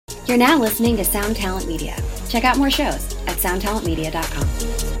You're now listening to Sound Talent Media. Check out more shows at soundtalentmedia.com.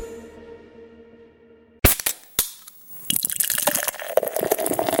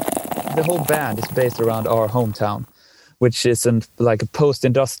 The whole band is based around our hometown, which is like a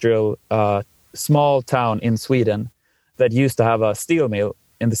post-industrial small town in Sweden that used to have a steel mill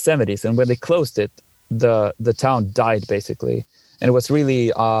in the 70s. And when they closed it, the town died, basically. And it was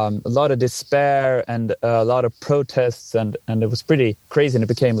really a lot of despair and a lot of protests, and it was pretty crazy, and it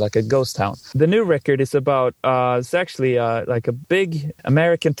became like a ghost town. The new record is about, it's actually like a big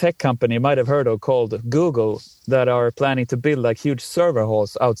American tech company you might have heard of called Google that are planning to build like huge server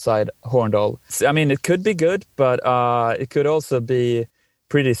halls outside Horndal. I mean, it could be good, but it could also be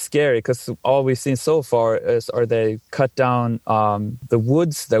pretty scary, because all we've seen so far are they cut down the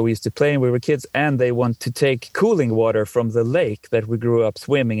woods that we used to play in when we were kids, and they want to take cooling water from the lake that we grew up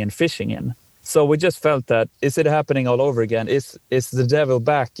swimming and fishing in. So we just felt that, is it happening all over again? Is the devil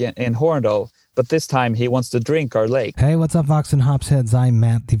back in Horndal? But this time he wants to drink our lake. Hey, what's up, Vox and Hops heads? I'm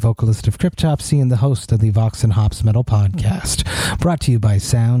Matt, the vocalist of Cryptopsy and the host of the Vox and Hops Metal Podcast, brought to you by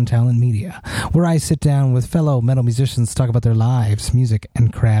Sound Talent Media, where I sit down with fellow metal musicians to talk about their lives, music,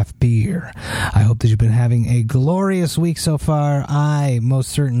 and craft beer. I hope that you've been having a glorious week so far. I most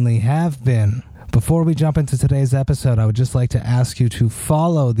certainly have been. Before we jump into today's episode, I would just like to ask you to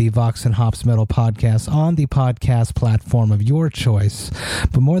follow the Vox and Hops Metal Podcast on the podcast platform of your choice.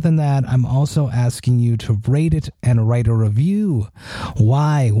 But more than that, I'm also asking you to rate it and write a review.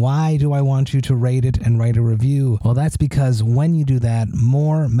 Why? Why do I want you to rate it and write a review? Well, that's because when you do that,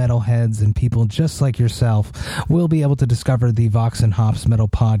 more metalheads and people just like yourself will be able to discover the Vox and Hops Metal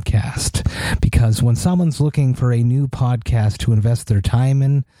Podcast. Because when someone's looking for a new podcast to invest their time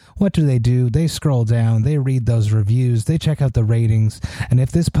in, what do? They scroll down, they read those reviews, they check out the ratings, and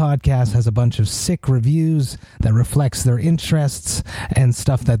if this podcast has a bunch of sick reviews that reflects their interests and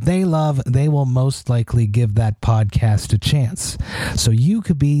stuff that they love, they will most likely give that podcast a chance. So you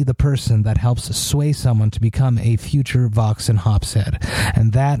could be the person that helps sway someone to become a future Vox and Hops head,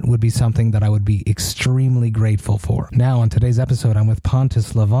 and that would be something that I would be extremely grateful for. Now, on today's episode, I'm with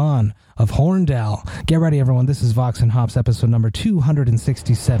Pontus Lavon of Horndal. Get ready, everyone. This is Vox and Hops episode number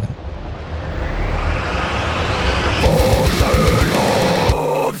 267.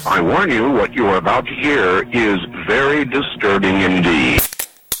 I warn you, what you are about to hear is very disturbing indeed.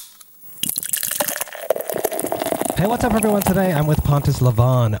 Hey, what's up, everyone? Today I'm with Pontus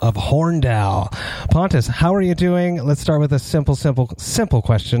Lavon of Horndal. Pontus, how are you doing? Let's start with a simple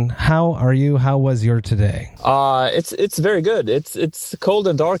question. How are you? How was your today? It's very good. It's cold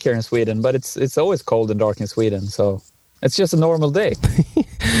and dark here in Sweden, but it's always cold and dark in Sweden, so it's just a normal day.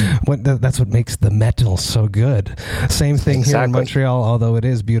 That's what makes the metal so good. Same thing here in Montreal, although it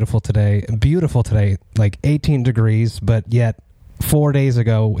is beautiful today. Beautiful today, like 18 degrees, but yet 4 days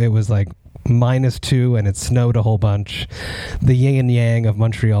ago it was like -2 and it snowed a whole bunch. The yin and yang of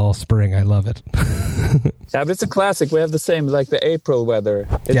Montreal spring. I love it. Yeah, but it's a classic. We have the same, like the April weather.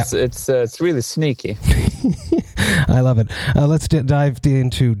 It's really sneaky. I love it. Let's dive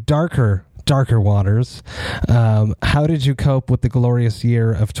into darker waters. How did you cope with the glorious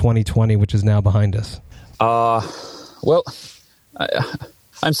year of 2020, which is now behind us? Well,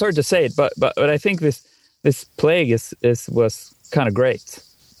 I'm sorry to say it, but I think this plague was kind of great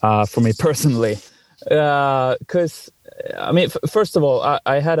for me personally, because I mean, first of all,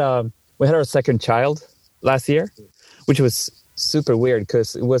 we had our second child last year, which was super weird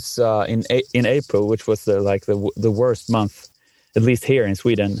because it was in April, which was the worst month, at least here in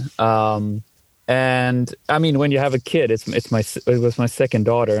Sweden. And I mean, when you have a kid, it was my second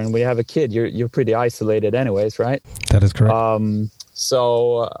daughter, and when you have a kid, you're pretty isolated anyways, right? That is correct.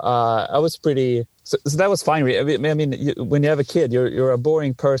 So I was pretty. So that was fine. I mean, when you have a kid, you're a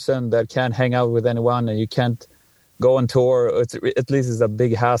boring person that can't hang out with anyone, and you can't go on tour. At least it's a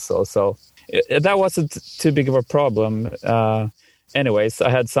big hassle. So that wasn't too big of a problem. Anyways, I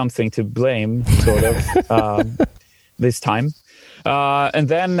had something to blame, sort of, this time. And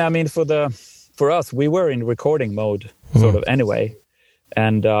then, I mean, for us, we were in recording mode, sort of, anyway.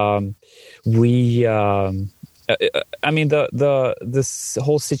 And I mean, this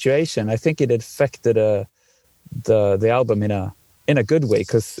whole situation, I think it affected the album in a good way,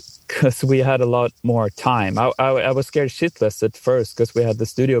 because we had a lot more time. I was scared shitless at first because we had the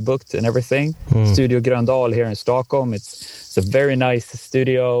studio booked and everything. Studio Gröndal here in Stockholm. It's a very nice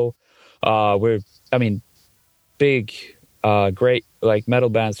studio. Big, great, like, metal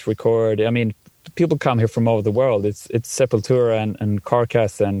bands record. I mean, people come here from all over the world. It's Sepultura and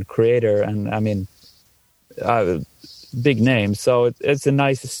Carcass and Creator, and I mean, big names. So it's a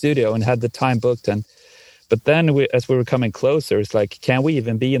nice studio and had the time booked. But then as we were coming closer, it's like, can we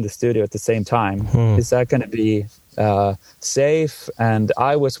even be in the studio at the same time? Is that going to be safe? And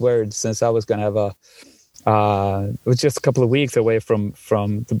I was worried, since I was going to have it was just a couple of weeks away from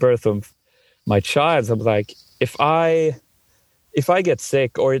the birth of my child. So I'm like, if I get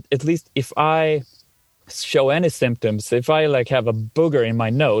sick, or at least if I show any symptoms, if I like have a booger in my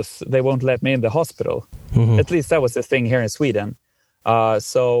nose, they won't let me in the hospital. At least that was the thing here in Sweden.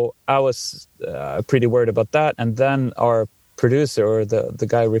 So I was pretty worried about that. And then our producer, or the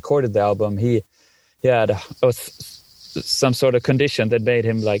guy who recorded the album, he had some sort of condition that made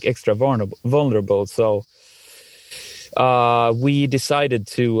him like extra vulnerable. So we decided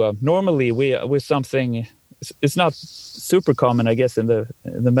to normally with something, it's not super common, I guess, in the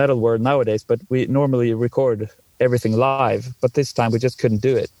metal world nowadays, but we normally record everything live, but this time we just couldn't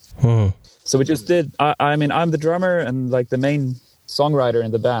do it. So we just did. I mean, I'm the drummer and like the main songwriter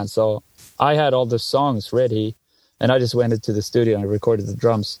in the band, so I had all the songs ready, and I just went into the studio and recorded the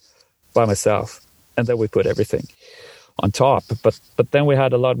drums by myself, and then we put everything on top. But then we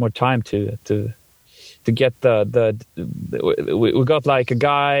had a lot more time to get we got like a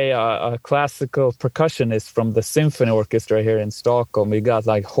guy, a classical percussionist from the symphony orchestra here in Stockholm. We got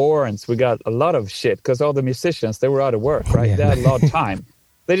like horns. We got a lot of shit, because all the musicians, they were out of work, right? They had a lot of time.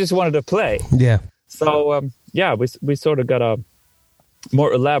 They just wanted to play. Yeah. So we sort of got a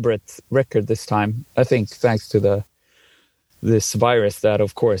more elaborate record this time, I think, thanks to this virus that,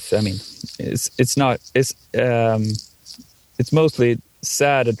 of course, I mean, it's mostly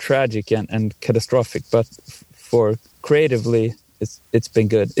sad and tragic and catastrophic, but for creatively, it's been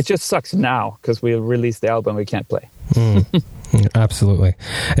good. It just sucks now because we released the album, we can't play. Absolutely.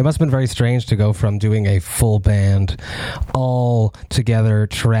 It must have been very strange to go from doing a full band all together,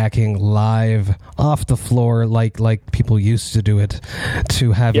 tracking live off the floor like people used to do it,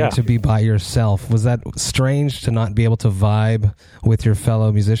 to having to be by yourself. Was that strange to not be able to vibe with your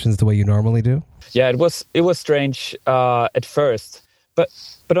fellow musicians the way you normally do? Yeah, it was strange at first,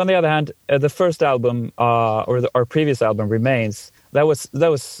 but on the other hand, the first album our previous album, Remains,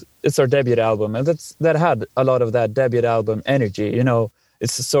 it's our debut album, and that had a lot of that debut album energy. You know,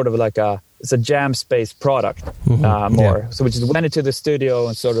 it's sort of like it's a jam space product more. Yeah. So we just went into the studio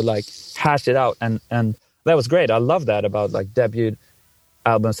and sort of like hashed it out, and that was great. I love that about like debut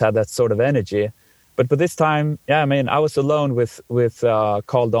albums had that sort of energy. But this time, I mean, I was alone with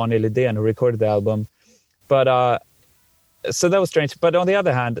Carl Daniel Lidén, who recorded the album. But so that was strange. But on the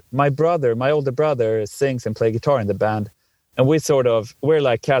other hand, my older brother, sings and plays guitar in the band. And we're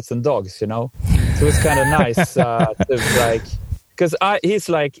like cats and dogs, you know? So it's kind of nice to like, because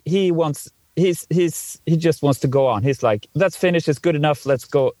he just wants to go on. He's like, that's finished, it's good enough, let's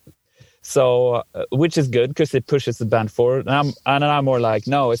go. So, which is good because it pushes the band forward. And I'm more like,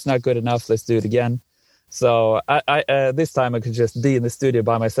 no, it's not good enough, let's do it again. So I this time I could just be in the studio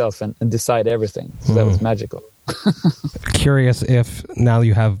by myself and decide everything. So that was magical. Curious if now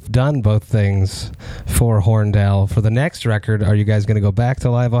you have done both things for Horndal, for the next record, are you guys going to go back to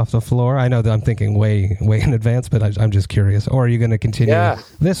live off the floor? I know that I'm thinking way in advance, but I'm just curious. Or are you going to continue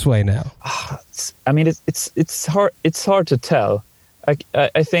this way now? I mean, it's hard to tell.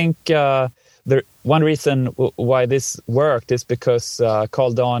 I think one reason why this worked is because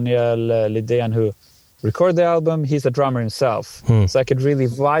Carl Daniel Lidén, who recorded the album, he's a drummer himself, so I could really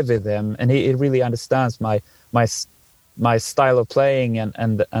vibe with him, and he really understands my style of playing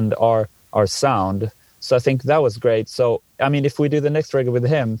and our sound. So I think that was great. So I mean, if we do the next record with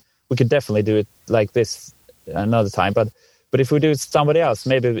him, we could definitely do it like this another time. But if we do it with somebody else,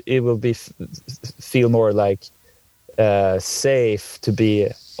 maybe it will be feel more like safe to be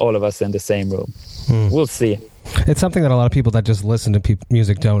all of us in the same room. We'll see. It's something that a lot of people that just listen to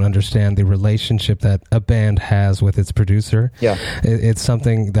music don't understand, the relationship that a band has with its producer. Yeah, it's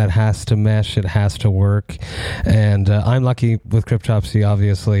something that has to mesh, it has to work. And I'm lucky with Cryptopsy,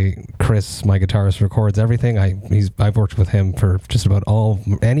 obviously. Chris, my guitarist, records everything. I've worked with him for just about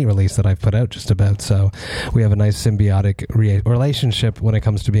any release that I've put out, just about. So we have a nice symbiotic relationship when it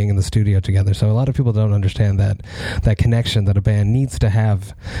comes to being in the studio together. So a lot of people don't understand that connection that a band needs to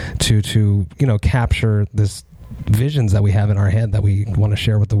have to capture this visions that we have in our head that we want to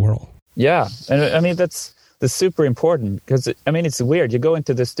share with the world. Yeah, and I mean that's super important, because I mean it's weird. You go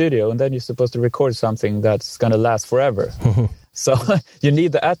into the studio and then you're supposed to record something that's going to last forever. So you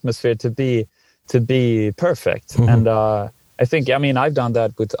need the atmosphere to be perfect. And I think, I mean, I've done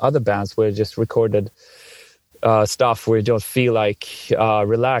that with other bands where I just recorded stuff where you don't feel like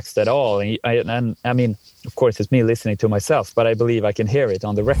relaxed at all. And I mean, of course, it's me listening to myself, but I believe I can hear it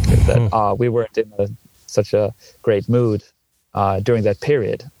on the record that we weren't in such a great mood during that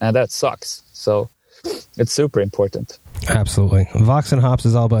period, and that sucks. So it's super important. Absolutely. Vox and Hops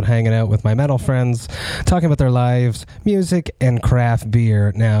is all about hanging out with my metal friends, talking about their lives, music, and craft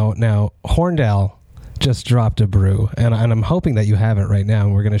beer. Now, Horndal just dropped a brew, and I'm hoping that you have it right now,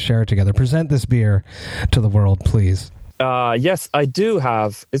 and we're going to share it together. Present this beer to the world, please. Yes, I do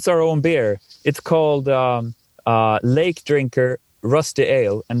have. It's our own beer. It's called Lake Drinker Rusty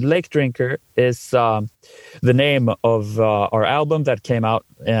Ale, and Lake Drinker is the name of our album that came out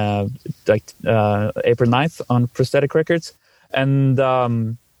April 9th on Prosthetic Records. And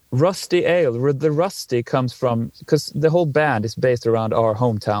Rusty Ale, the Rusty comes from, because the whole band is based around our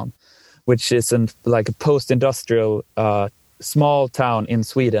hometown, which is like a post-industrial small town in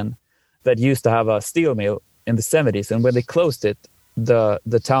Sweden that used to have a steel mill in the 70s. And when they closed it, the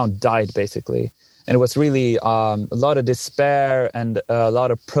town died, basically. And it was really a lot of despair and a lot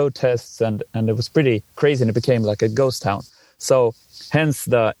of protests, and it was pretty crazy, and it became like a ghost town. So hence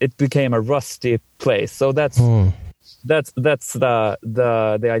it became a rusty place. So that's the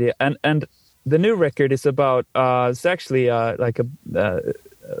idea. And the new record is about it's actually like a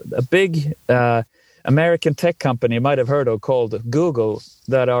big American tech company you might have heard of called Google,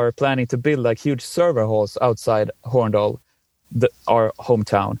 that are planning to build like huge server halls outside Horndal, our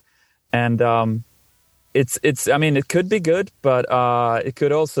hometown. And it's I mean, it could be good, but it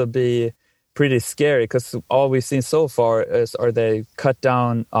could also be pretty scary, because all we've seen so far are they cut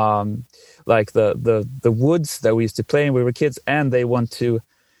down like the woods that we used to play in when we were kids, and they want to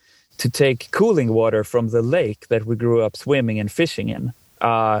take cooling water from the lake that we grew up swimming and fishing in.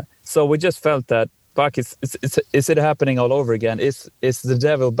 So we just felt that, fuck, is it happening all over again? Is the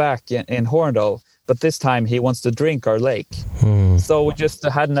devil back in Horndal? But this time he wants to drink our lake. So we just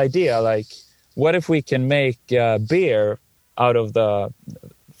had an idea, like, what if we can make beer out of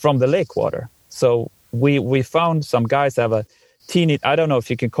from the lake water? So we found some guys have a teeny, I don't know if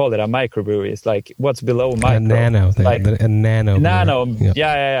you can call it a microbrewery. It's like what's below micro. A nano thing. Like, a nano. Nano. Yep.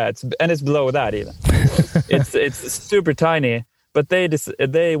 Yeah. It's below that even. it's super tiny. But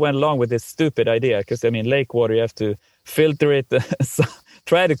they went along with this stupid idea, because, I mean, lake water, you have to filter it, so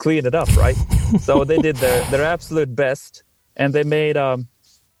try to clean it up, right? So they did their absolute best, and they made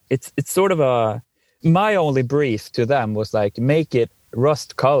it's sort of my only brief to them was like, make it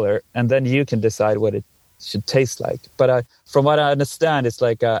rust color, and then you can decide what it should taste like. But from what I understand, it's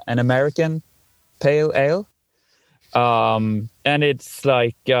like an American pale ale, and it's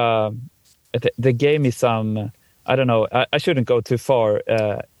like they gave me some. I don't know. I shouldn't go too far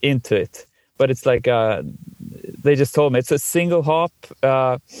into it, but it's like they just told me it's a single hop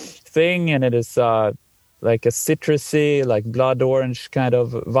thing, and it is like a citrusy, like blood orange kind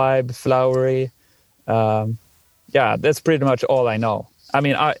of vibe, flowery. Yeah, that's pretty much all I know. I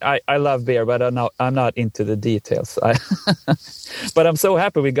mean, I love beer, but I'm not into the details. But I'm so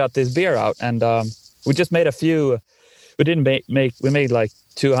happy we got this beer out, and we just made a few. We didn't we made like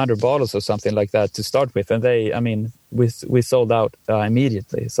 200 bottles or something like that to start with, and we sold out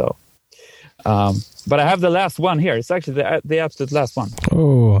immediately. So, but I have the last one here. It's actually the absolute last one.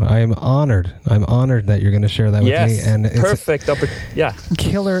 Oh, I am honored. I'm honored that you're going to share that with me. And it's perfect. Yeah,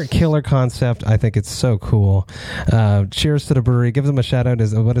 killer concept. I think it's so cool. Cheers to the brewery. Give them a shout out.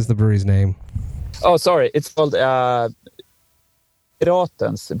 What is the brewery's name? Oh, sorry. It's called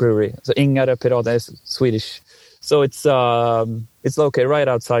Piratens Brewery. So Ingarö Piraten is Swedish. So it's located right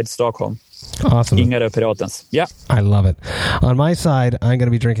outside Stockholm. Awesome. Ingarö Piratens. Yeah. I love it. On my side, I'm going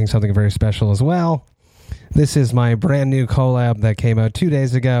to be drinking something very special as well. This is my brand new collab that came out 2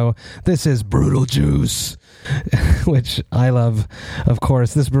 days ago. This is Brutal Juice, which I love. Of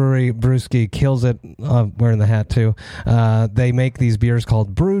course, this brewery, Brewski, kills it. Wearing the hat too. They make these beers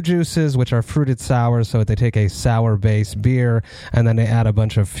called brew juices, which are fruited sours. So they take a sour-based beer and then they add a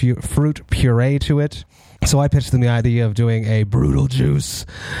bunch of fruit puree to it. So I pitched them the idea of doing a Brutal Juice,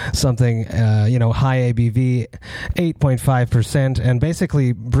 something, high ABV, 8.5%. And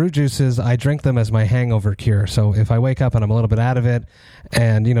basically, brew juices, I drink them as my hangover cure. So if I wake up and I'm a little bit out of it,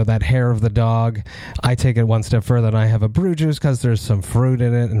 and, that hair of the dog, I take it one step further and I have a brew juice because there's some fruit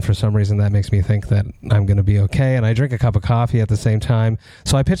in it. And for some reason, that makes me think that I'm going to be okay. And I drink a cup of coffee at the same time.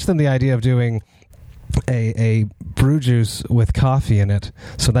 So I pitched them the idea of doing a brew juice with coffee in it.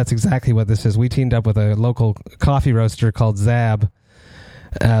 So that's exactly what this is. We teamed up with a local coffee roaster called Zab.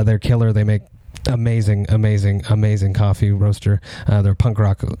 They're killer. They make amazing coffee roaster. They're punk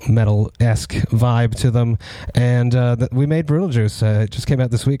rock metal-esque vibe to them. And we made Brutal Juice. It just came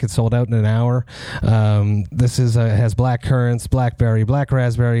out this week. It sold out in an hour. This has black currants, blackberry, black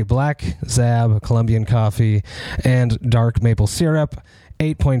raspberry, black Zab, Colombian coffee, and dark maple syrup.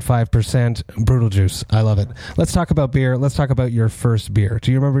 8.5% Brutal Juice. I love it. Let's talk about beer. Let's talk about your first beer.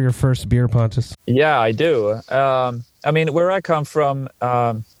 Do you remember your first beer, Pontus? Yeah, I do. I mean, where I come from,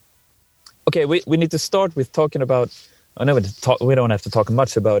 okay, we need to start with talking about, I know we don't have to talk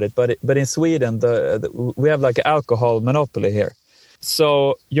much about it, but in Sweden, we have like an alcohol monopoly here.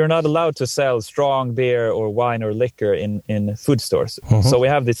 So you're not allowed to sell strong beer or wine or liquor in food stores. Mm-hmm. So we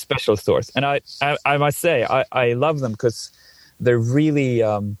have these special stores. And I must say, I love them because they're really,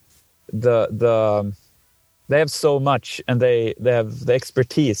 they have so much, and they have the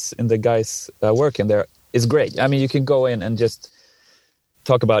expertise in the guys working there is great. I mean, you can go in and just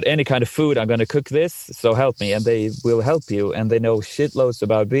talk about any kind of food. I'm going to cook this, so help me. And they will help you. And they know shitloads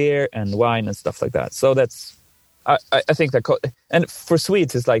about beer and wine and stuff like that. So that's, I think that, and for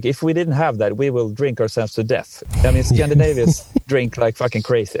Swedes, it's like, if we didn't have that, we will drink ourselves to death. I mean, Scandinavians drink like fucking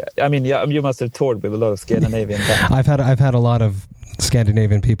crazy. I mean, yeah, you must have toured with a lot of Scandinavian guys. I've had a lot of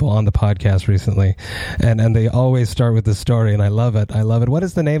Scandinavian people on the podcast recently, and they always start with this story, and I love it. What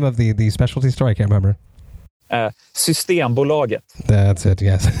is the name of the specialty store? I can't remember. Systembolaget. That's it,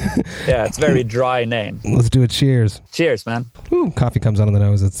 yes. Yeah, it's a very dry name. Let's do it. Cheers. Cheers, man. Ooh, coffee comes out on the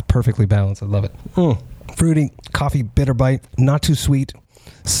nose. It's perfectly balanced. I love it. Fruity, coffee, bitter bite, not too sweet,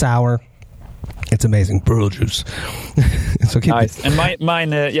 sour. It's amazing. Brutal Juice. So nice. And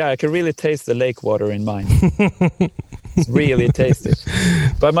mine, I can really taste the lake water in mine. It's really tasty.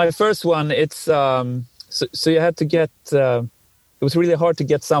 But my first one, it's, so you had to get, it was really hard to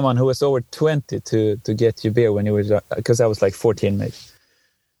get someone who was over 20 to get you beer when you were, because I was like 14 maybe.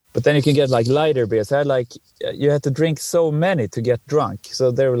 But then you can get like lighter beers. You had to drink so many to get drunk. So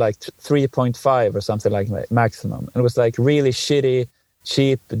they were like 3.5 or something like that, maximum. And it was like really shitty,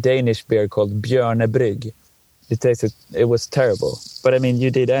 cheap Danish beer called Bjørnebrygg. It was terrible. But I mean, you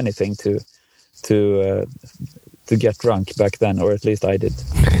did anything to get drunk back then, or at least I did.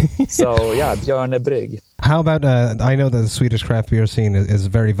 So yeah, Bjørnebrygg. How about, I know the Swedish craft beer scene is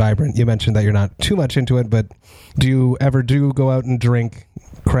very vibrant. You mentioned that you're not too much into it, but do you ever go out and drink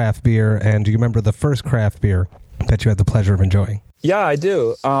craft beer? And do you remember the first craft beer that you had the pleasure of enjoying? Yeah, I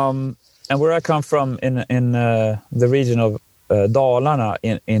do. And where I come from in the region of Dalarna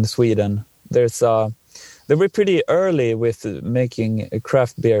in Sweden, they were pretty early with making a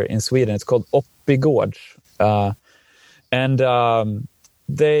craft beer in Sweden. It's called Oppigård. And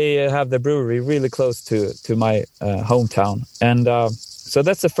they have the brewery really close to my hometown. And so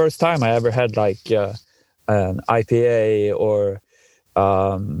that's the first time I ever had like an IPA or...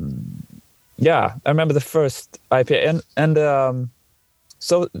 I remember the first IPA and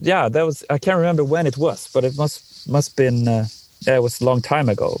so yeah, that was, I can't remember when it was, but it must been it was a long time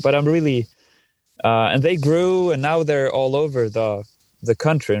ago. But I'm really and they grew, and now they're all over the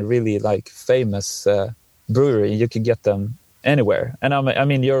country, and really like famous brewery. You can get them anywhere. And I'm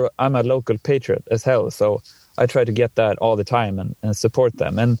a local patriot as hell, so I try to get that all the time and support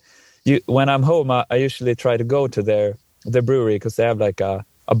them. And when I'm home, I usually try to go to their brewery, because they have like a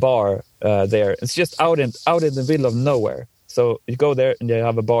bar there. It's just out in the middle of nowhere. So you go there and they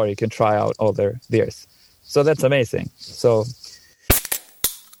have a bar. You can try out all their beers. So that's amazing. So.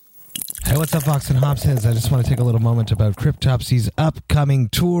 Hey, what's up, Vox and Hopsheads? I just want to take a little moment about Cryptopsy's upcoming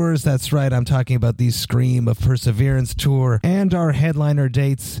tours. That's right, I'm talking about the Scream of Perseverance tour and our headliner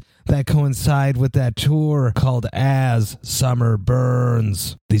dates that coincide with that tour called As Summer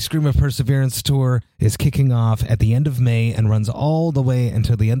Burns. The Scream of Perseverance tour is kicking off at the end of May and runs all the way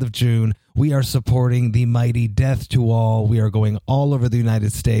until the end of June. We are supporting the mighty Death to All. We are going all over the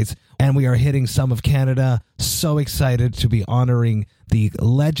United States, and we are hitting some of Canada. So excited to be honoring the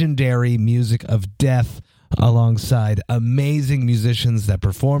legendary music of Death alongside amazing musicians that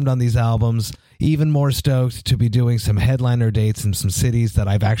performed on these albums. Even more stoked to be doing some headliner dates in some cities that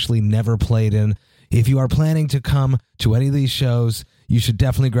I've actually never played in. If you are planning to come to any of these shows, you should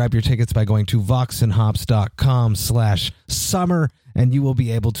definitely grab your tickets by going to voxandhops.com/summer, and you will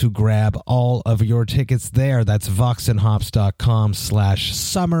be able to grab all of your tickets there. That's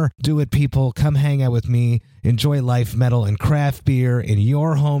voxandhops.com/summer. Do it, people. Come hang out with me. Enjoy life, metal, and craft beer in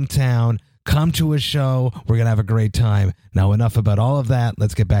your hometown. Come to a show. We're going to have a great time. Now, enough about all of that.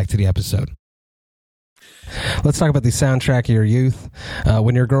 Let's get back to the episode. Let's talk about the soundtrack of your youth.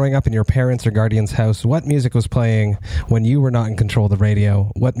 When you're growing up in your parents' or guardians' house, what music was playing when you were not in control of the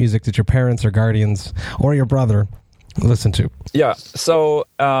radio? What music did your parents or guardians or your brother listen to? Yeah, so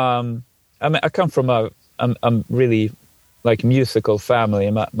I come from a really like musical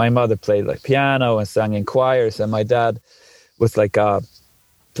family. My mother played like piano and sang in choirs, and my dad was like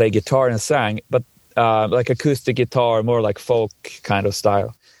played guitar and sang, but like acoustic guitar, more like folk kind of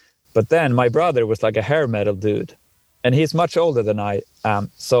style. But then my brother was like a hair metal dude. and he's much older than I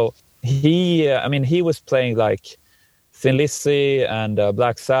am. So he was playing like Thin Lizzy and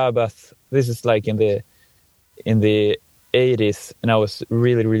Black Sabbath. This is like in the 80s, and I was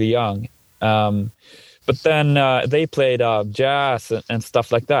really, really young. But then they played jazz and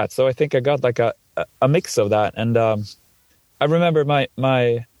stuff like that. So I think I got like a mix of that. And I remember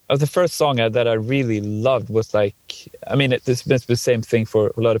the first song that I really loved was like, I mean, it's the same thing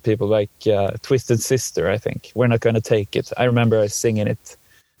for a lot of people, like Twisted Sister, I think. We're Not Gonna Take It. I remember singing it.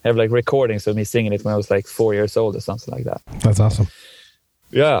 I have like recordings of me singing it when I was like 4 years old or something like that. That's awesome.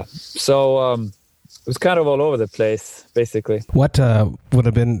 Yeah. So it was kind of all over the place, basically. What would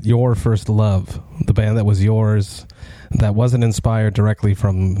have been your first love? The band that was yours, that wasn't inspired directly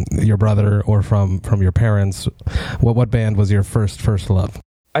from your brother or from your parents. What band was your first love?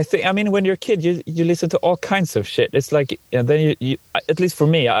 I mean, when you're a kid, you listen to all kinds of shit. It's like, then you at least for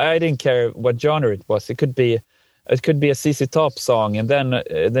me, I didn't care what genre it was. It could be a ZZ Top song, and then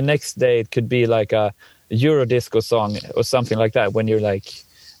the next day it could be like a Eurodisco song or something like that when you're like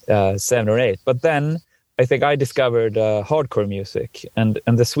 7 or 8. But then I think I discovered hardcore music, and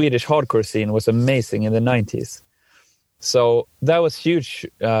the Swedish hardcore scene was amazing in the 90s. So that was huge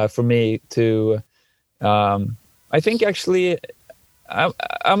for me to, I think actually,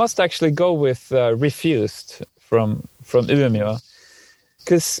 I must actually go with Refused from Umeå,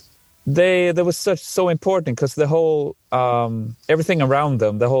 because they was so important, because the whole everything around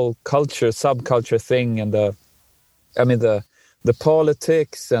them, the whole subculture thing, and the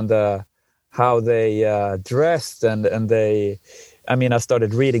politics and how they dressed and they, I mean, I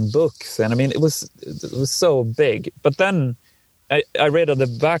started reading books, and I mean, it was so big. But then I read on the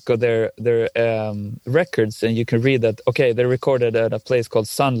back of their records, and you can read that, okay, they recorded at a place called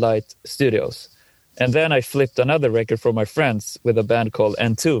Sunlight Studios. And then I flipped another record from my friends with a band called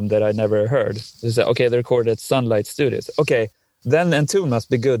Entomb that I never heard. They said, okay, they recorded at Sunlight Studios. Okay, then Entomb must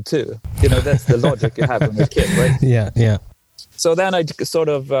be good too. You know, that's the logic you have when you're a kid, right? Yeah. So then I sort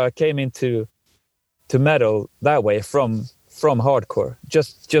of came into metal that way from hardcore,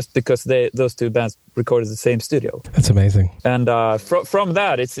 just because those two bands recorded the same studio. That's amazing. And from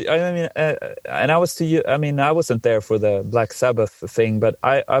that, and I wasn't there for the Black Sabbath thing, but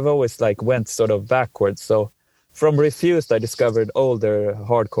I've always like went sort of backwards. So from Refused, I discovered older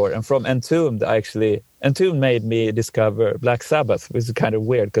hardcore, and from Entombed, Entombed made me discover Black Sabbath, which is kind of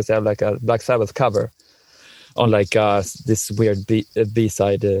weird because I have like a Black Sabbath cover on like this weird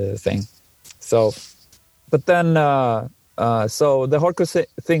B-side thing. So, but then. So the hardcore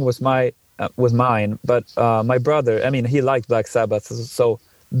thing was mine, but my brother, I mean, he liked Black Sabbath, so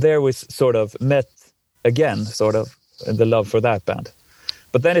there we sort of met again, sort of, the love for that band.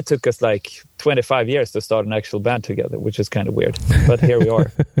 But then it took us like 25 years to start an actual band together, which is kind of weird, but here we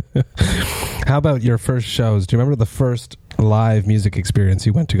are. How about your first shows? Do you remember the first live music experience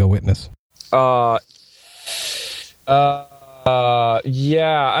you went to go witness? Yeah,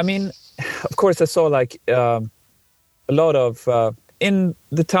 I mean, of course I saw like... a lot of in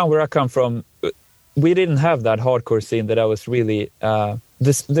the town where I come from, we didn't have that hardcore scene that I was really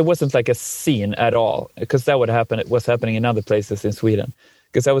there wasn't like a scene at all, because that was happening in other places in Sweden,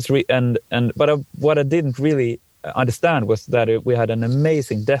 because I was what I didn't really understand was that we had an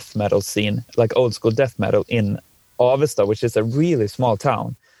amazing death metal scene, like old school death metal in Avesta, which is a really small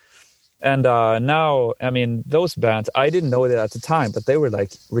town. And now, I mean, those bands, I didn't know that at the time, but they were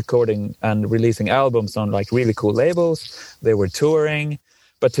like recording and releasing albums on like really cool labels. They were touring.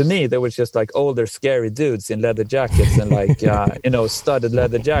 But to me, they were just like older, scary dudes in leather jackets and like, studded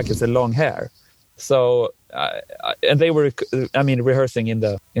leather jackets and long hair. So, and they were, rehearsing in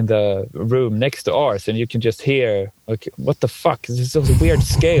the room next to ours, and you can just hear, like, what the fuck? There's those weird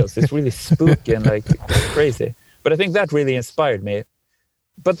scales. It's really spooky and like crazy. But I think that really inspired me.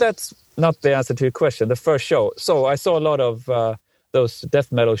 But that's not the answer to your question. The first show. So I saw a lot of those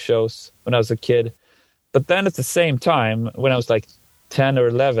death metal shows when I was a kid. But then at the same time, when I was like 10 or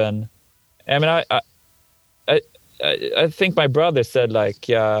 11, I mean, I think my brother said like,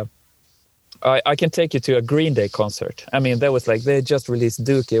 I can take you to a Green Day concert. I mean, that was like, they just released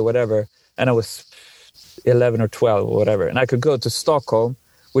Dookie or whatever. And I was 11 or 12 or whatever. And I could go to Stockholm,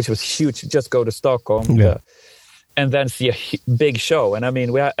 which was huge. Just go to Stockholm. Yeah. And then see a big show. And I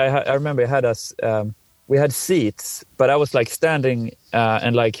mean, I remember we had seats, but I was like standing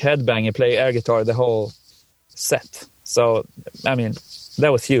and like headbanging, play air guitar the whole set. So, I mean,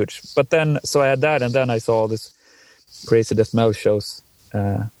 that was huge. But then, so I had that, and then I saw all these crazy death metal shows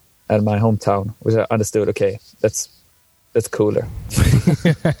at my hometown, which I understood, okay, that's cooler.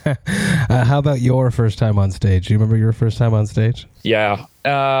 How about your first time on stage? Do you remember your first time on stage? Yeah.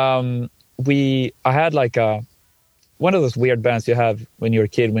 I had like one of those weird bands you have when you're a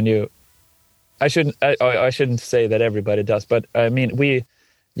kid. I shouldn't say that everybody does, but I mean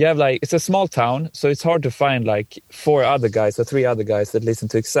you have like, it's a small town, so it's hard to find like 4 other guys or 3 other guys that listen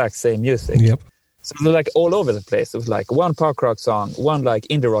to exact same music. Yep. So they're like all over the place. It was like one punk rock song, one like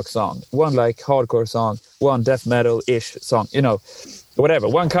indie rock song, one like hardcore song, one death metal-ish song, you know, whatever.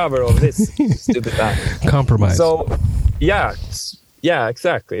 One cover of this stupid band. Compromise. So, yeah,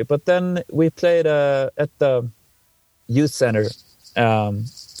 exactly. But then we played at the youth center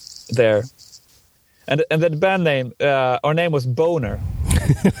there. And the band name, our name was Boner.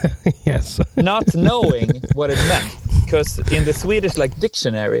 Yes. Not knowing what it meant. Because in the Swedish like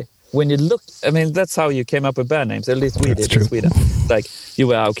dictionary, when you look, I mean, that's how you came up with band names. At least we did in Sweden. Like, you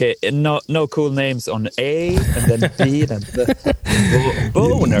were, okay, no cool names on A, and then B, and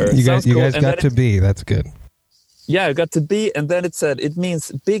Boner. You guys cool. got to B. That's good. Yeah, I got to B, and then it said, it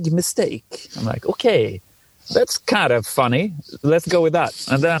means big mistake. I'm like, okay, that's kind of funny. Let's go with that.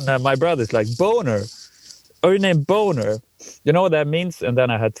 And then my brother's like, Boner. Oh, your name Boner. You know what that means? And then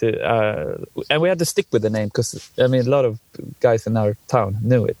I had to, and we had to stick with the name because, I mean, a lot of guys in our town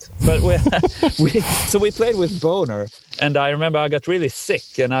knew it. But so we played with Boner, and I remember I got really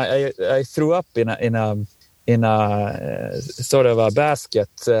sick, and I threw up in a sort of a basket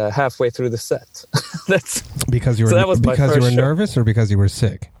halfway through the set. That's because you were nervous or because you were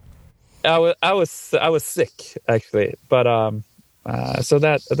sick. I was sick actually, but so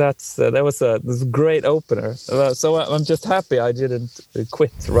that was a great opener. So I'm just happy I didn't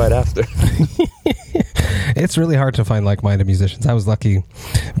quit right after. It's really hard to find like-minded musicians. I was lucky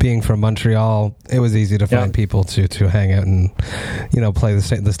being from Montreal. It was easy to find people to hang out and, you know, play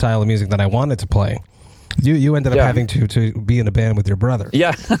the style of music that I wanted to play. You ended up having to be in a band with your brother.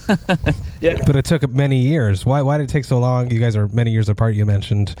 Yeah. Yeah. But it took many years. Why did it take so long? You guys are many years apart, you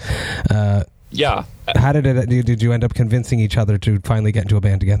mentioned. Yeah. How did you end up convincing each other to finally get into a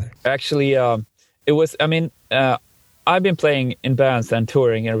band together? Actually, it was, I mean, I've been playing in bands and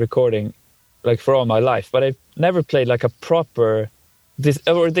touring and recording like for all my life, but I've never played like a proper this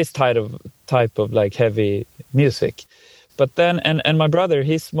type of like heavy music. But then, and my brother,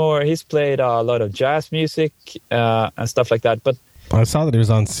 he's played a lot of jazz music and stuff like that. But I saw that he was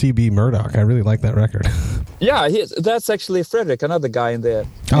on CB Murdoch. I really like that record. Yeah, that's actually Frederick, another guy in the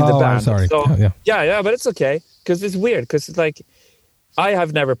band. I'm sorry. So, yeah, but it's okay because it's weird because it's like I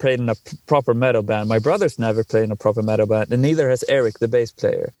have never played in a proper metal band. My brother's never played in a proper metal band, and neither has Eric, the bass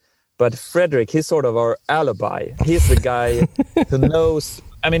player. But Frederick, he's sort of our alibi. He's the guy who knows.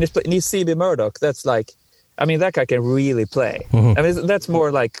 I mean, he's CB Murdoch. That's like. I mean, that guy can really play. Mm-hmm. I mean, that's more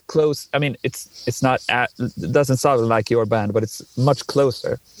like close. I mean, it's not. It doesn't sound like your band, but it's much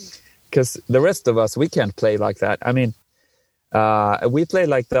closer. Because the rest of us, we can't play like that. I mean, we play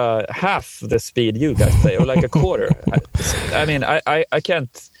like half the speed you guys play, or like a quarter. I mean, I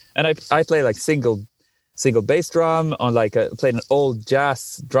can't. And I play like single bass drum on like playing an old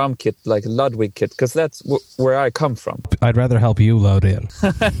jazz drum kit, like Ludwig kit, because that's where I come from. I'd rather help you load in.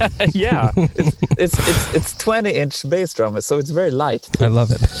 Yeah, it's 20-inch bass drum, so it's very light. I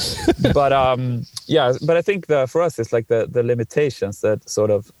love it. But but I think for us it's like the limitations that sort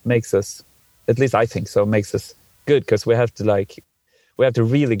of makes us, at least I think so, makes us good, because we have to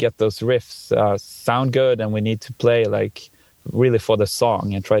really get those riffs sound good, and we need to play like really for the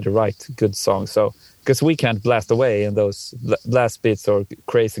song and try to write good songs. So. Because we can't blast away in those blast beats or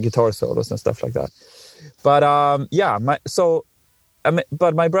crazy guitar solos and stuff like that. But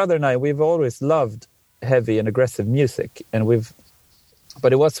but my brother and I, we've always loved heavy and aggressive music,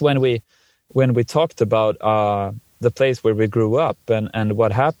 but it was when we talked about the place where we grew up and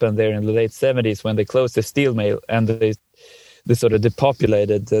what happened there in the late 70s when they closed the steel mill and they sort of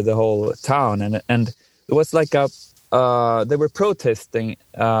depopulated the whole town, and it was like they were protesting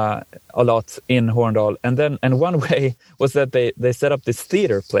a lot in Horndal, and one way was that they set up this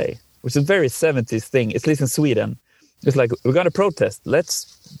theater play, which is a very 70s thing, at least in Sweden. It's like, we're going to protest. Let's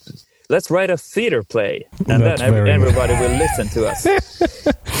write a theater play, and then everybody will listen to us.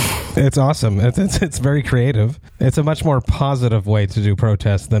 It's awesome. It's very creative. It's a much more positive way to do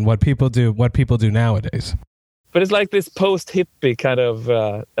protests than what people do nowadays. But it's like this post-hippie kind of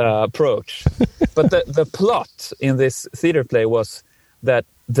approach. But the plot in this theater play was that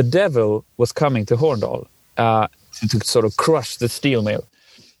the devil was coming to Horndal to sort of crush the steel mill.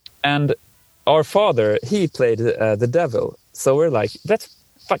 And our father, he played the devil. So we're like,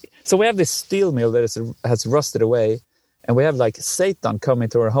 so we have this steel mill that has rusted away, and we have like Satan coming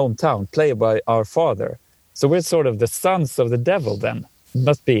to our hometown, played by our father. So we're sort of the sons of the devil then,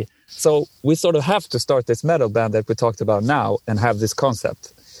 must be. So we sort of have to start this metal band that we talked about now and have this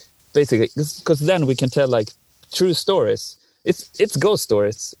concept, basically, because then we can tell like true stories. It's ghost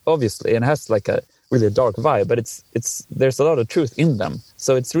stories, obviously, and has like a really dark vibe, but it's there's a lot of truth in them.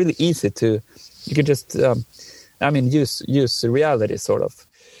 So it's really easy to, you can just, use reality sort of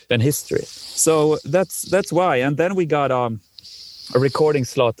and history. So that's why. And then we got a recording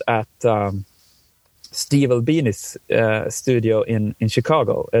slot at Steve Albini's studio in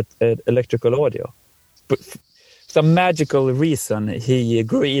Chicago at Electrical Audio. But for some magical reason, he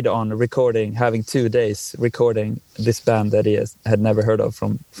agreed on having 2 days recording this band that he had never heard of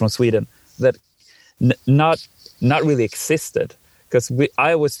from Sweden, that not really existed, because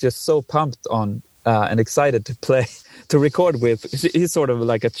I was just so pumped on and excited to record with. He's sort of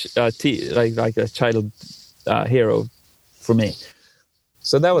like a child hero for me.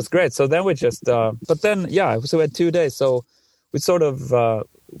 So that was great. So then we just, so we had 2 days. So we sort of,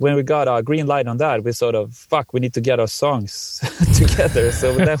 when we got our green light on that, we sort of, we need to get our songs together.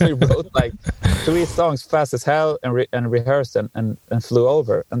 So then we wrote like 3 songs fast as hell and rehearsed and flew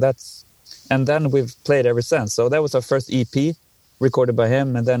over. And then we've played ever since. So that was our first EP recorded by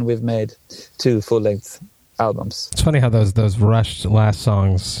him. And then we've made 2 full-length albums. It's funny how those rushed last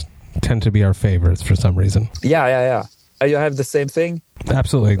songs tend to be our favorites for some reason. Yeah. You have the same thing?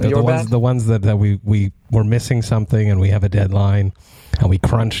 Absolutely. The ones that we were missing something and we have a deadline and we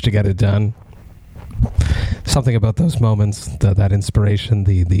crunch to get it done. Something about those moments, that inspiration,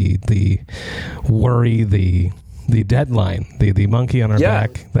 the worry, the deadline, the monkey on our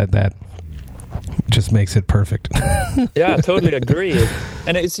back, that just makes it perfect. Yeah, I totally agree.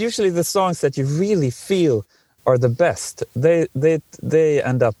 And it's usually the songs that you really feel are the best. They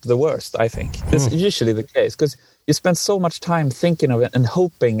end up the worst, I think. This is usually the case, because you spend so much time thinking of it and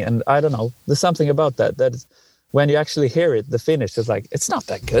hoping, and I don't know, there's something about that is, when you actually hear it, the finish is like, it's not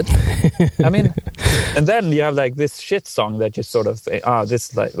that good. I mean, and then you have like this shit song that you sort of think,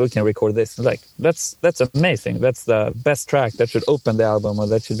 this, like, we can record this. Like, that's amazing. That's the best track that should open the album, or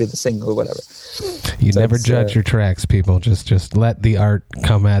that should be the single, or whatever. You never judge your tracks, people. Just let the art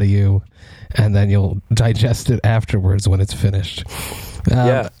come out of you, and then you'll digest it afterwards when it's finished.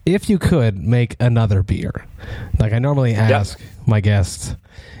 If you could make another beer, like I normally ask my guests,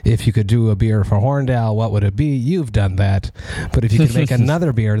 if you could do a beer for Horndal, what would it be? You've done that. But if you could make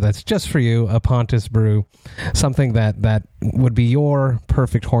another beer that's just for you, a Pontus brew, something that would be your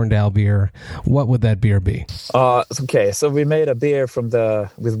perfect Horndal beer, what would that beer be? Okay, so we made a beer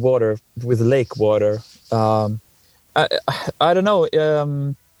with lake water. I don't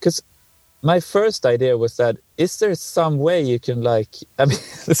know, because my first idea was that, is there some way you can, like, I mean,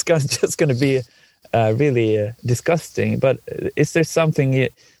 this guy's just going to be really disgusting, but is there something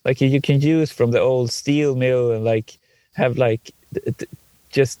like you can use from the old steel mill and like have like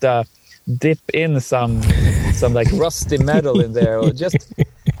just dip in some like rusty metal in there, or just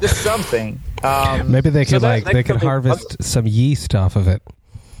something? Maybe they could they could harvest some yeast off of it.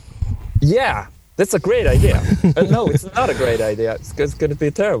 Yeah. That's a great idea. No, it's not a great idea. It's going to be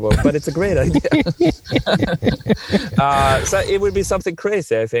terrible, but it's a great idea. So it would be something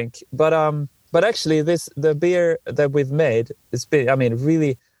crazy, I think. But actually, the beer that we've made is big. I mean,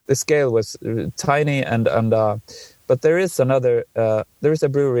 really, the scale was tiny, but there is a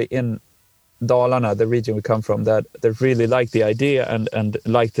brewery in Dalarna, the region we come from, that really like the idea and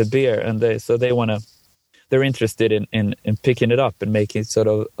like the beer, and they're interested in picking it up and making sort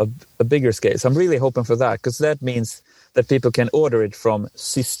of a bigger scale. So I'm really hoping for that, because that means that people can order it from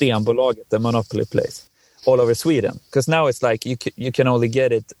Systembolaget, the monopoly place, all over Sweden. Because now it's like you can only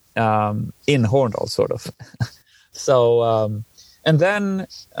get it in Horndal, sort of. So, and then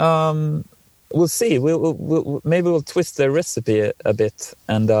we'll see. Maybe we'll twist the recipe a bit.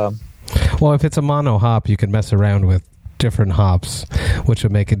 And well, if it's a mono hop, you can mess around with different hops, which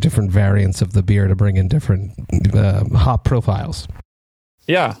would make a different variants of the beer to bring in different hop profiles.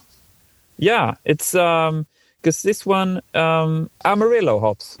 Yeah. It's because this one Amarillo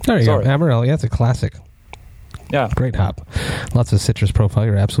hops. There you go, Amarillo. Yeah, it's a classic. Yeah, great hop. Lots of citrus profile.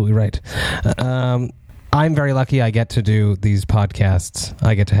 You're absolutely right. I'm very lucky I get to do these podcasts.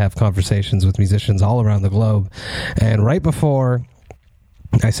 I get to have conversations with musicians all around the globe, and right before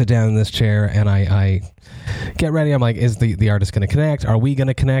I sit down in this chair and I get ready, I'm like, is the artist going to connect? Are we going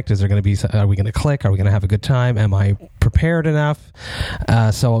to connect? Are we going to click? Are we going to have a good time? Am I prepared enough?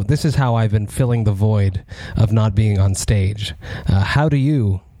 So this is how I've been filling the void of not being on stage. How do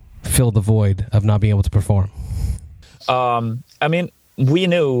you fill the void of not being able to perform? I mean, we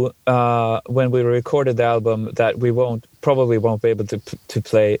knew when we recorded the album that we probably won't be able to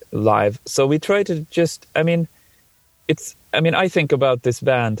play live. So we try to just, I think about this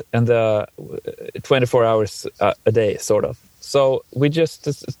band and the 24 hours a day, sort of. So we just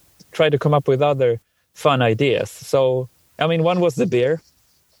try to come up with other fun ideas. So, I mean, one was the beer,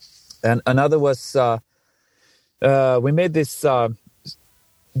 and another was we made this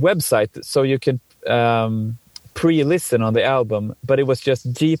website so you can pre-listen on the album, but it was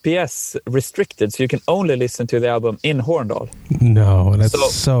just GPS restricted, so you can only listen to the album in Horndal. No,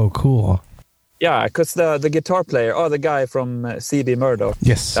 that's so cool. Yeah, because the guitar player, the guy from CB Murdoch,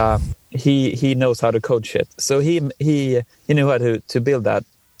 yes, he knows how to code shit. So he knew how to build that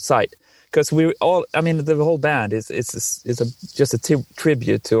site. Because we all, I mean, the whole band is just a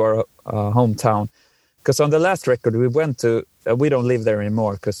tribute to our hometown. Because on the last record we went to, we don't live there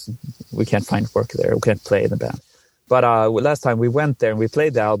anymore because we can't find work there. We can't play in the band. But last time we went there and we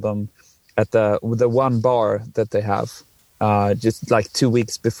played the album at the one bar that they have, just like 2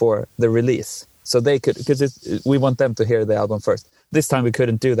 weeks before the release. So they could, because we want them to hear the album first. This time we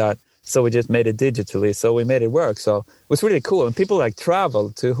couldn't do that, so we just made it digitally. So we made it work. So it was really cool, and people like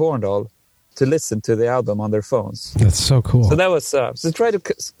traveled to Horndal to listen to the album on their phones. That's so cool. So that was so try to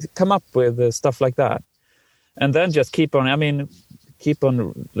come up with stuff like that, and then just keep on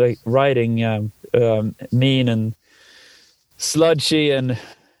like writing mean and sludgy and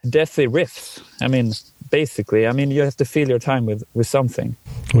deathy riffs. I mean, basically, you have to fill your time with something.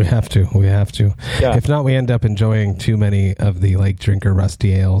 We have to. Yeah. If not, we end up enjoying too many of the Lake Drinker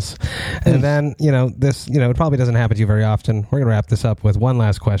rusty ales. And then, this, it probably doesn't happen to you very often. We're going to wrap this up with one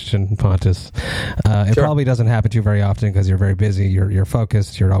last question, Pontus. It probably doesn't happen to you very often because you're very busy. You're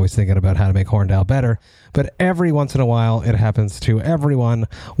focused. You're always thinking about how to make Horndal better. But every once in a while, it happens to everyone.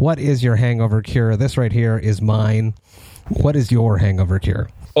 What is your hangover cure? This right here is mine. What is your hangover cure?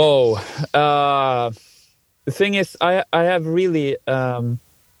 The thing is, I have really, I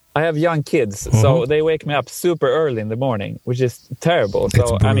have young kids, so they wake me up super early in the morning, which is terrible. So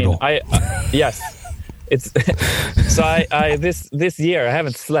it's brutal. Yes, it's so this year I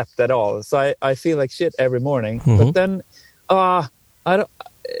haven't slept at all, so I feel like shit every morning. But then, I don't.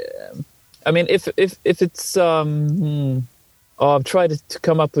 If it's I've tried to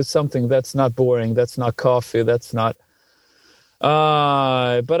come up with something that's not boring, that's not coffee, that's not.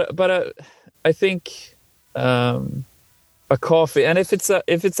 But I think. A coffee, and if it's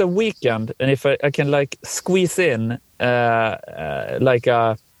a weekend, and if I can like squeeze in like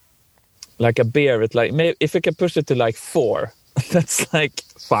a beer, it's like maybe if I can push it to like 4, that's like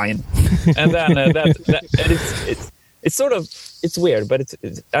fine. And then it's sort of weird, but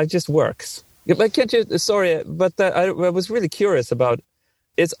it just works. Like, can't you? Sorry, but I was really curious about.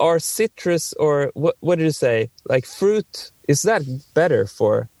 Are citrus or what did you say? Like fruit, is that better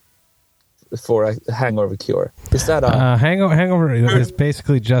for a hangover cure? Is that a hangover is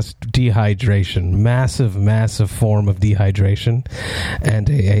basically just dehydration, massive form of dehydration, and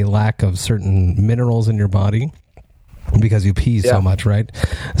a Lack of certain minerals in your body because you pee so much, right?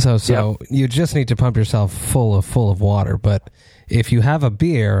 So you just need to pump yourself full of water. But if you have a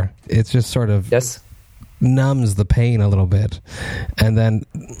beer, it's just sort of numbs the pain a little bit. And then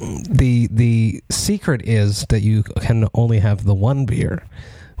the secret is that you can only have the one beer,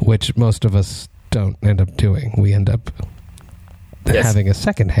 which most of us don't end up doing. We end up having a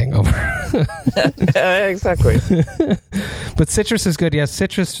second hangover. Exactly. But citrus is good. Yes,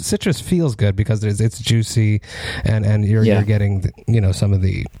 citrus feels good because it's juicy, and you're getting some of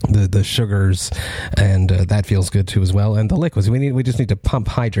the sugars, and that feels good too as well. And the liquids, we just need to pump,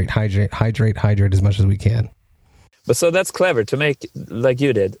 hydrate as much as we can. But so that's clever to make, like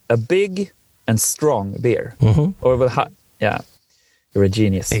you did, a big and strong beer, or with You're a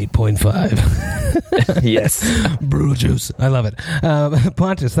genius. 8.5. Yes. Brew juice. I love it.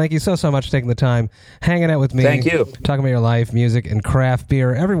 Pontus, thank you so much for taking the time, hanging out with me. Thank you. Talking about your life, music, and craft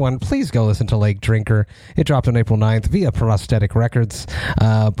beer. Everyone, please go listen to Lake Drinker. It dropped on April 9th via Prosthetic Records.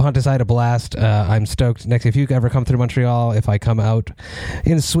 Pontus, I had a blast. I'm stoked. Next, if you ever come through Montreal, if I come out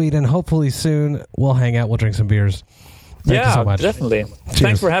in Sweden, hopefully soon, we'll hang out. We'll drink some beers. Thank you so much. Definitely. Cheers.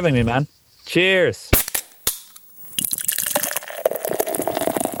 Thanks for having me, man. Cheers.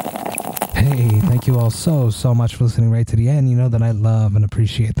 Hey, thank you all so much for listening right to the end. You know that I love and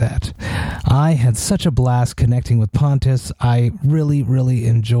appreciate that. I had such a blast connecting with Pontus. I really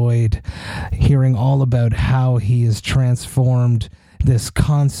enjoyed hearing all about how he has transformed this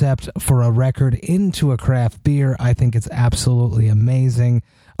concept for a record into a craft beer. I think it's absolutely amazing.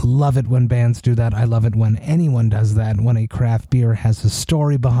 I love it when bands do that. I love it when anyone does that. When a craft beer has a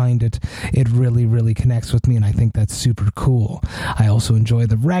story behind it, it really connects with me, and I think that's super cool. I also enjoy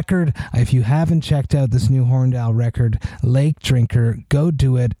the record. If you haven't checked out this new Horndal record, Lake Drinker, go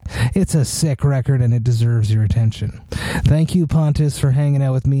do it. It's a sick record, and it deserves your attention. Thank you, Pontus, for hanging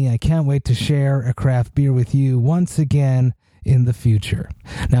out with me. I can't wait to share a craft beer with you once again in the future.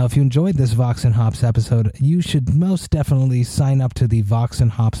 Now, if you enjoyed this Vox and Hops episode, you should most definitely sign up to the Vox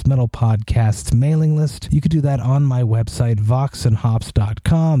and Hops Metal Podcast's mailing list. You could do that on my website,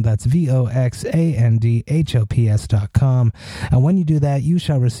 voxandhops.com. That's VOXANDHOPS.com. And when you do that, you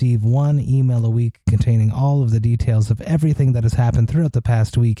shall receive one email a week containing all of the details of everything that has happened throughout the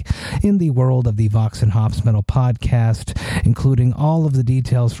past week in the world of the Vox and Hops Metal Podcast, including all of the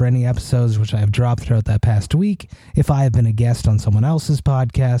details for any episodes which I have dropped throughout that past week, if I have been a guest on someone else's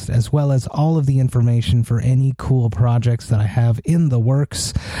podcast, as well as all of the information for any cool projects that I have in the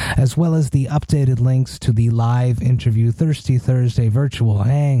works, as well as the updated links to the live interview Thirsty Thursday virtual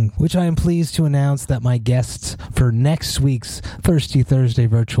hang, which I am pleased to announce that my guests for next week's Thirsty Thursday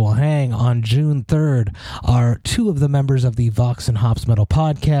virtual hang on June 3rd are two of the members of the Vox and Hops Metal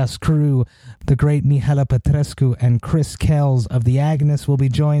Podcast crew. The great Mihaela Petrescu and Chris Kells of The Agnes will be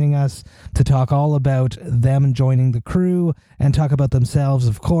joining us to talk all about them joining the crew and talk about themselves.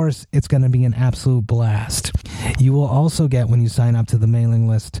 Of course, it's going to be an absolute blast. You will also get, when you sign up to the mailing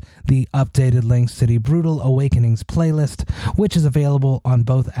list, the updated links to the Brutal Awakenings playlist, which is available on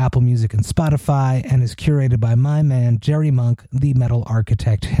both Apple Music and Spotify and is curated by my man, Jerry Monk, the metal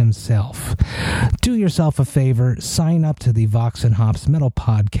architect himself. Do yourself a favor, sign up to the Vox and Hops Metal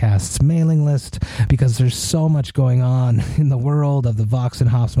Podcast's mailing list, because there's so much going on in the world of the Vox and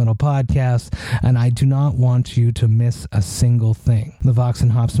Hops Metal Podcast, and I do not want you to miss a single thing. The Vox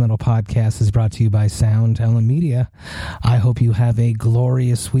and Hops Metal Podcast is brought to you by Sound Talent Media. I hope you have a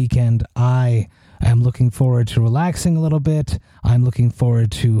glorious weekend. I am looking forward to relaxing a little bit. I'm looking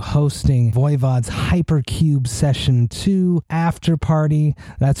forward to hosting Voivod's Hypercube Session 2 after party.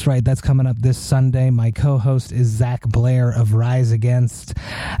 That's right, that's coming up this Sunday. My co-host is Zach Blair of Rise Against,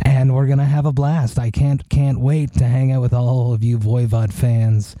 and we're going to have a blast. I can't wait to hang out with all of you Voivod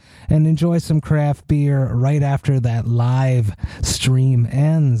fans and enjoy some craft beer right after that live stream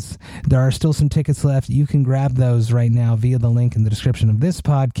ends. There are still some tickets left. You can grab those right now via the link in the description of this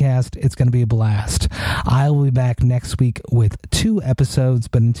podcast. It's going to be a blast. I will be back next week with 2 episodes,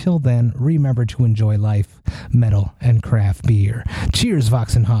 but until then, remember to enjoy life, metal, and craft beer. Cheers,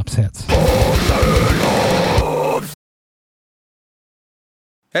 Vox and Hops heads.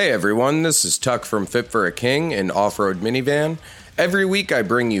 Hey everyone, this is Tuck from Fit for a King, an off-road minivan. Every week I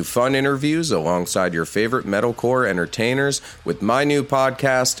bring you fun interviews alongside your favorite metalcore entertainers with my new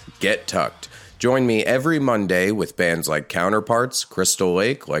podcast, Get Tucked. Join me every Monday with bands like Counterparts, Crystal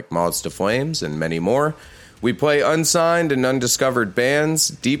Lake, like Moths to Flames, and many more. We play unsigned and undiscovered bands,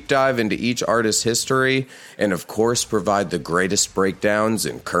 deep dive into each artist's history, and of course provide the greatest breakdowns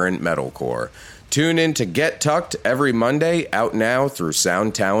in current metalcore. Tune in to Get Tucked every Monday, out now through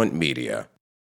Sound Talent Media.